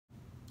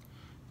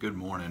Good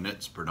morning,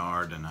 it's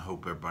Bernard, and I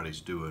hope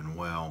everybody's doing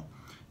well.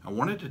 I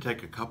wanted to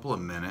take a couple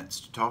of minutes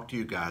to talk to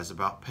you guys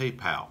about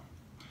PayPal.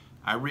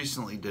 I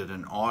recently did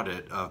an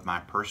audit of my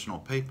personal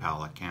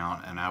PayPal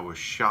account, and I was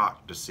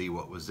shocked to see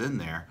what was in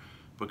there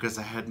because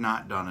I had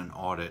not done an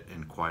audit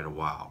in quite a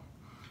while.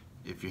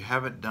 If you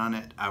haven't done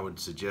it, I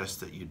would suggest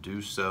that you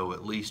do so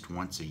at least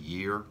once a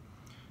year,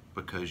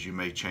 because you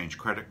may change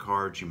credit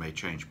cards, you may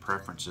change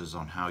preferences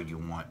on how you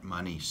want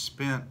money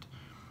spent.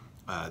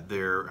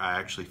 I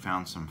actually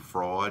found some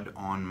fraud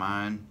on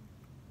mine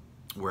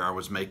where I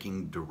was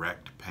making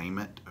direct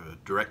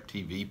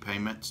TV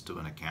payments to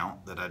an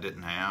account that I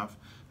didn't have.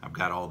 I've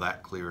got all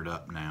that cleared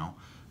up now.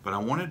 But I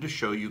wanted to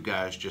show you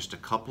guys just a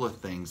couple of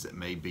things that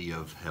may be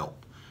of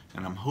help.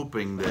 And I'm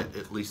hoping that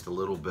at least a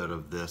little bit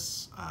of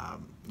this,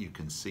 you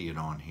can see it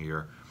on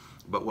here.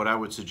 But what I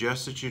would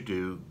suggest that you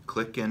do,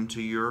 click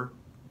into your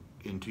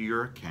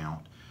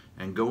account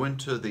and go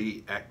into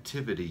the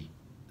activity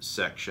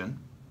section,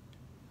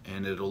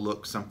 and it'll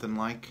look something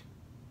like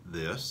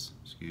this,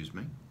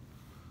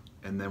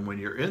 and then when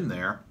you're in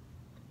there,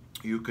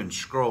 you can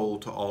scroll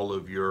to all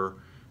of your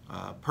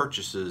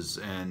purchases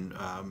and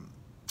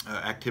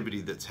activity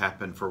that's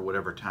happened for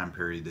whatever time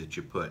period that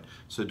you put.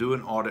 So do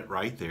an audit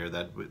right there.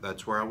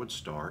 That's where I would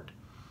start.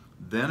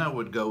 Then I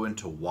would go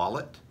into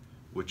Wallet,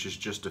 which is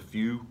just a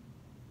few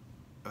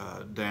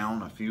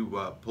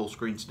pull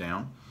screens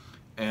down,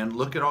 and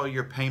look at all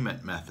your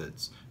payment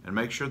methods and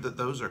make sure that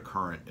those are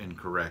current and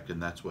correct,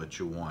 and that's what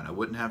you want. I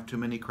wouldn't have too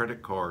many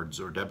credit cards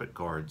or debit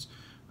cards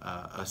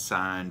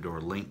assigned or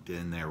linked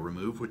in there.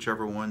 Remove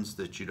whichever ones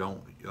that you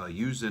don't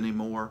use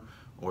anymore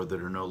or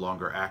that are no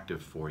longer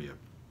active for you.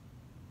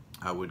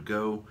 I would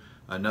go,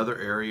 another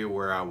area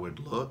where I would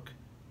look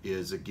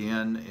is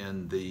again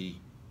in the,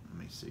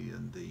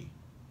 in the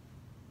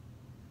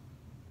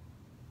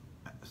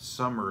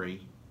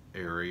summary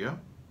area.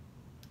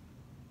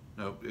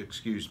 No,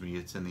 excuse me,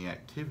 it's in the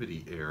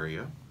activity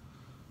area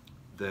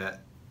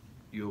that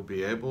you'll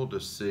be able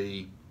to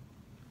see.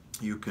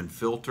 You can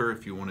filter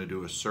if you want to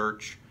do a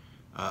search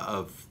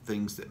of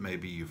things that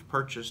maybe you've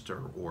purchased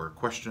or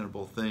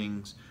questionable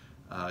things.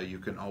 You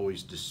can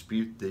always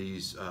dispute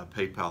these.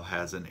 PayPal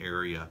has an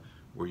area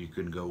where you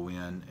can go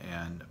in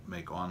and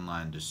make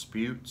online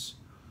disputes.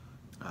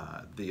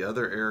 The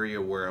other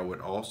area where I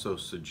would also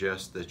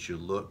suggest that you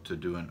look to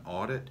do an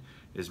audit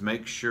is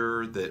make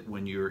sure that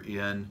when you're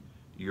in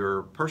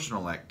your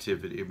personal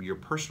activity, your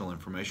personal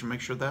information, make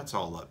sure that's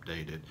all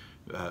updated.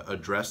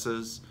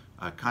 Addresses,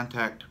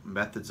 contact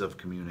methods of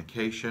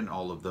communication,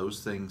 all of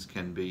those things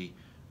can be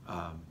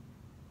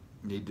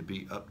need to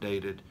be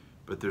updated.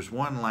 But there's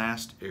one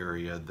last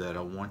area that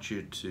I want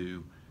you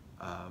to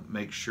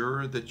make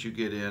sure that you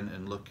get in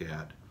and look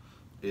at,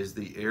 is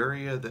the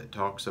area that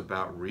talks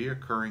about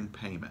reoccurring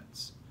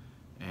payments.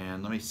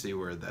 And let me see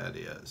where that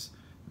is.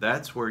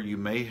 That's where you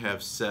may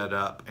have set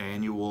up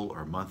annual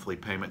or monthly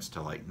payments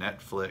to like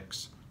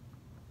Netflix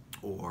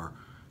or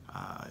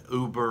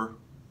Uber,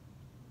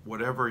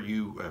 whatever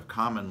you have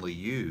commonly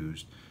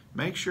used.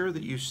 Make sure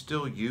that you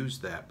still use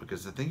that,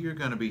 because I think you're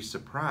going to be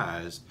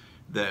surprised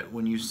that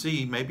when you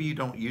see maybe you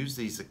don't use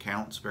these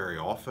accounts very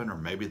often, or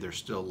maybe they're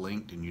still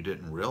linked and you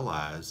didn't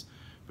realize,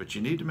 but you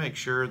need to make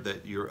sure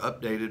that you're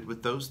updated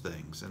with those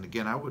things. And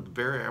again, I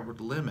would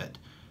limit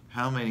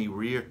how many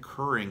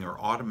reoccurring or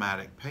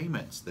automatic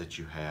payments that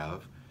you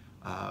have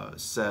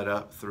set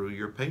up through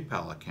your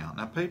PayPal account.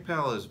 Now,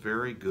 PayPal is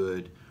very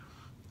good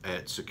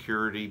at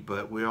security,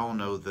 but we all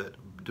know that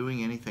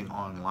doing anything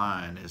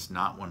online is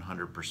not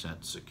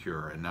 100%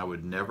 secure, and I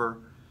would never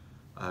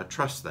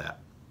trust that.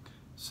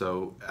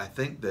 So I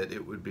think that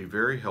it would be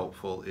very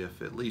helpful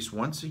if at least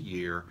once a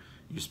year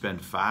you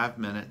spend 5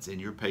 minutes in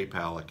your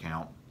PayPal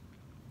account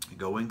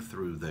going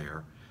through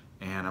there.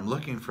 And I'm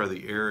looking for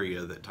the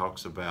area that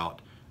talks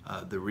about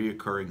the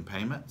reoccurring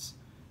payments,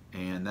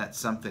 and that's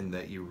something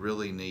that you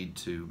really need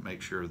to make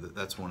sure that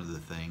that's one of the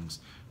things.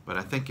 But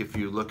I think if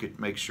you look at,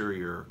 make sure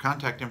your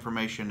contact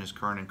information is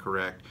current and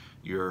correct,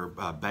 your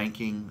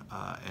banking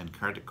and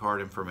credit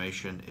card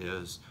information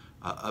is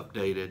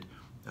updated,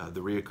 the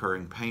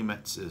reoccurring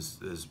payments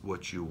is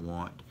what you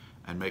want,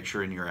 and make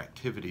sure in your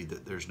activity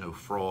that there's no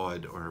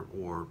fraud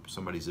or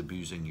somebody's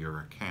abusing your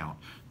account.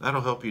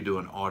 That'll help you do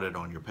an audit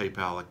on your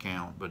PayPal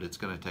account, but it's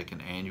going to take an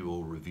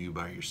annual review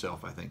by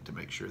yourself, I think, to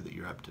make sure that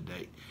you're up to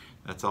date.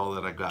 That's all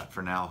that I got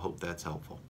for now. Hope that's helpful.